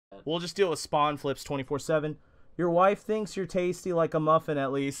We'll just deal with spawn flips 24/7. Your wife thinks you're tasty like a muffin,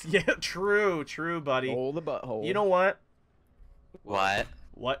 at least. Yeah, true, buddy. Hole the butthole. You know what? What?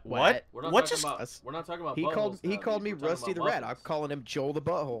 What? What? We're not what talking just? about, we're not talking about He called buttholes, me we're talking Rusty the about Rat. I'm muffins. calling him Joel the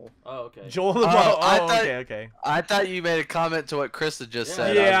Butthole. Oh, okay. Joel the okay. I thought you made a comment to what Krista just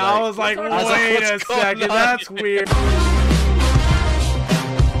said. Yeah, I was like, wait a second, that's weird.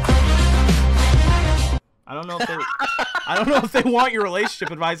 I don't know if they want your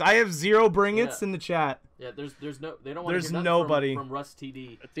relationship advice. I have 0 bring its in the chat. Yeah, there's no, they don't want There's to hear nobody from Russ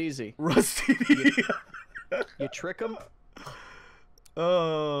TD. It's easy. Rusty. You trick him.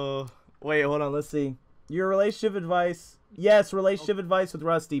 Oh, wait, hold on. Let's see. Your relationship advice. Yes, relationship advice with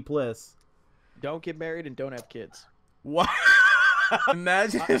Rusty, please. Don't get married and don't have kids. What?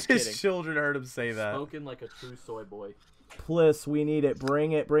 Imagine if his kidding. children heard him say that. Spoken like a true soy boy. Please, we need it.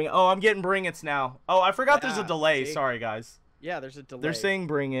 Bring it. Bring it. Oh, I'm getting bring it's now. Oh, I forgot there's a delay. See? Sorry, guys. Yeah, there's a delay. They're saying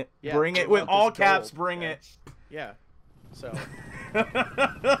bring it. Yeah, bring they it with want all this caps. gold. Bring Yeah. it. Yeah. So.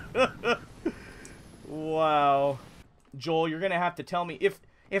 Wow. Joel, you're gonna have to tell me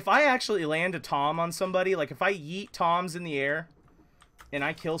if I actually land a tom on somebody, like if I yeet toms in the air and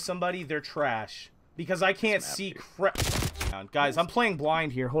I kill somebody, they're trash because I can't see crap. Guys, I'm playing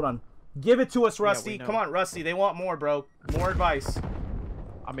blind here. Hold on. Give it to us, Rusty. Come on, Rusty. They want more, bro. More advice.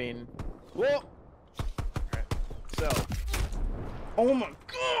 I mean, well. So. Oh my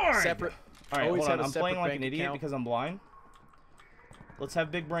god. Separate. All right, always hold on. have a I'm playing separate like an bank idiot account. because I'm blind. Let's have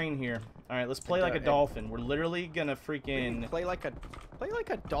big brain here. All right, let's play like a dolphin. We're literally gonna freaking Play like a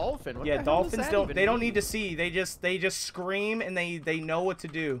dolphin. What yeah, the hell does dolphins that don't. even They don't mean? need to see. They just scream and they know what to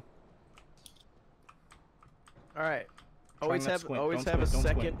do. All right. Try Always not have to squint. always Don't have a squint,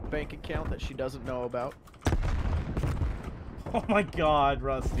 don't second squint. bank account that she doesn't know about. Oh my god,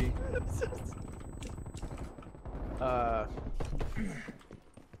 Rusty. Ah!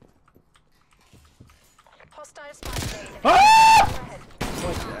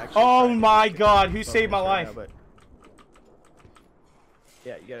 Oh my god, who saved my life?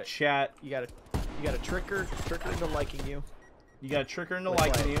 Yeah, you gotta Chat. You gotta trick her into liking you. You gotta trick her into With,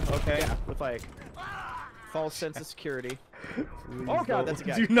 liking like, you. Okay. Yeah, with like false sense of security. Oh god, that's a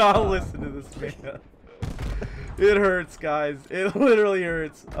guy. Do not listen to this man. It hurts, guys. It literally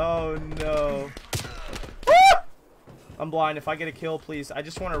hurts. Oh no. Ah! I'm blind. If I get a kill, please. I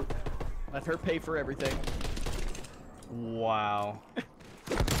just want to. Let her pay for everything. Wow.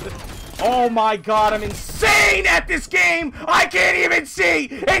 Oh my god, I'm insane at this game! I can't even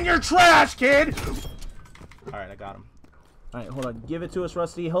see! And you're trash, kid! Alright, I got him. Alright, hold on. Give it to us,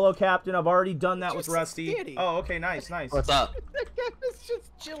 Rusty. Hello, Captain. I've already done that with Rusty. Daddy. Oh, okay, nice, nice. What's up? It's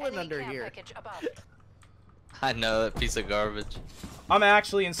just chilling under here. I know that piece of garbage. I'm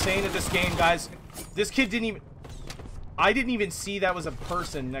actually insane at this game, guys. This kid didn't even... I didn't even see that was a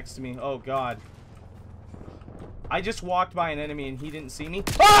person next to me. Oh, God. I just walked by an enemy and he didn't see me.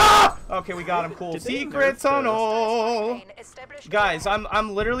 Ah! Okay, we got him. Cool. Secret tunnel. Guys,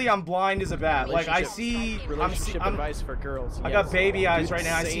 I'm literally blind as a bat. Like I see. Relationship advice for girls. I got baby eyes right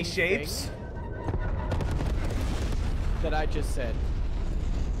now. I see shapes. That I just said.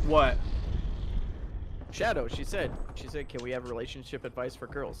 What? Shadow. She said. Can we have relationship advice for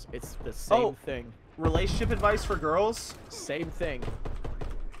girls? It's the same thing. Relationship advice for girls? Same thing.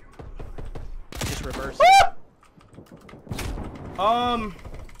 Just reverse. Ah!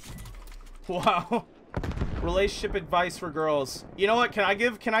 Wow. Relationship advice for girls. You know what? Can I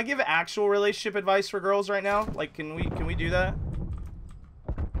give actual relationship advice for girls right now? Like, can we do that?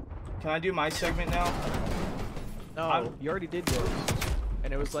 Can I do my segment now? No, you already did yours,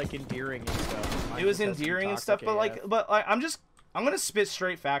 and it was like endearing and stuff. It was endearing and stuff, but like, I'm gonna spit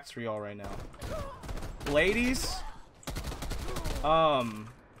straight facts for y'all right now. Ladies, I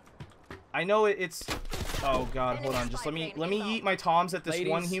know it's. Oh God, hold on. Just let me yeet my toms at this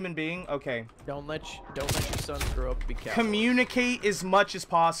one human being. Okay. Don't let your sons grow up to be cowards. Communicate as much as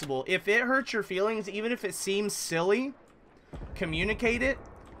possible. If it hurts your feelings, even if it seems silly, communicate it.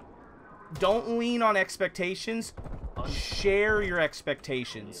 Don't lean on expectations. Share your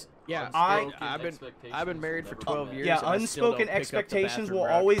expectations. Yeah, I've been married for 12 years. Yeah, and I still unspoken don't pick up the expectations bathroom will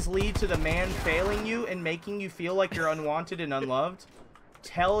rag. always lead to the man failing you and making you feel like you're unwanted and unloved.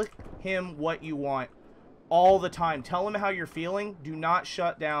 Tell him what you want all the time. Tell him how you're feeling. Do not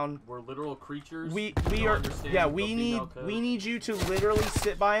shut down. We're literal creatures. We need you to literally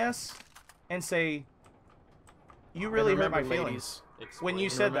sit by us and say, you really hurt my feelings. When you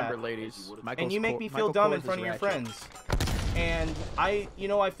said that, ladies, and you make me feel dumb in front of your friends. And I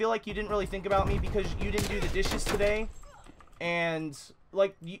feel like you didn't really think about me because you didn't do the dishes today. And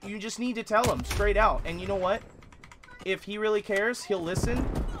like, you just need to tell him straight out. And you know what? If he really cares, he'll listen.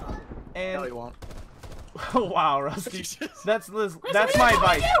 No, he And won't. wow, Rusty, that's my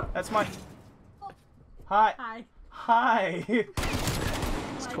advice. That's my. Hi. Hi. Hi.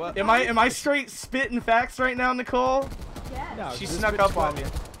 What? Am I straight spitting facts right now, Nicole? Yes. No, She it's snuck been up on me.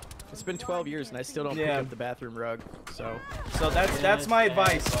 It's been 12 years and I still don't pick Yeah. up the bathroom rug. So. So that's my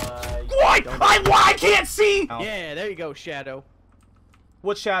advice. Bye. What? I can't see. Yeah, there you go, Shadow.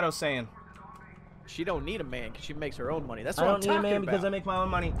 What's Shadow saying? She don't need a man because she makes her own money. That's I what don't I'm need a talking man because I about. make my own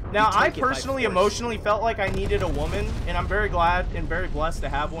money. Now, I take it by personally, force. emotionally felt like I needed a woman, and I'm very glad and very blessed to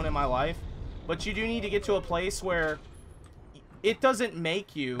have one in my life. But you do need to get to a place where it doesn't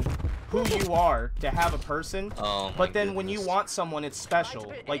make you who you are to have a person. Oh, my But then when you goodness. want someone, it's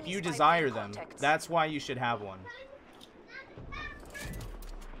special. Like, you desire them. That's why you should have one.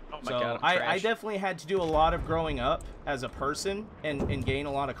 Oh my So God, I'm I trash. definitely had to do a lot of growing up as a person and gain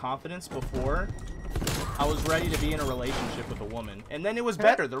a lot of confidence before I was ready to be in a relationship with a woman. And then it was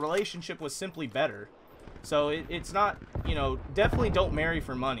better. The relationship was simply better. So it's not, you know, definitely don't marry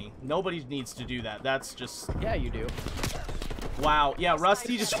for money. Nobody needs to do that. That's just, Yeah, you do. wow. Yeah,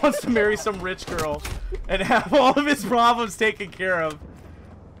 Rusty just wants to marry some rich girl and have all of his problems taken care of.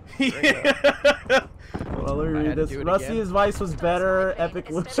 Well, let me I read had to this. do it Rusty's again. advice was better. Epic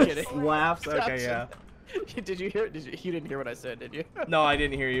Lucius kidding. laughs. Stop Okay, yeah. Did you hear? You didn't hear what I said, did you? No, I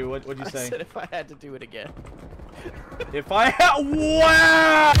didn't hear you. What'd you I say? said if I had to do it again. If I had,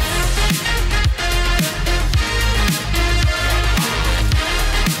 wow!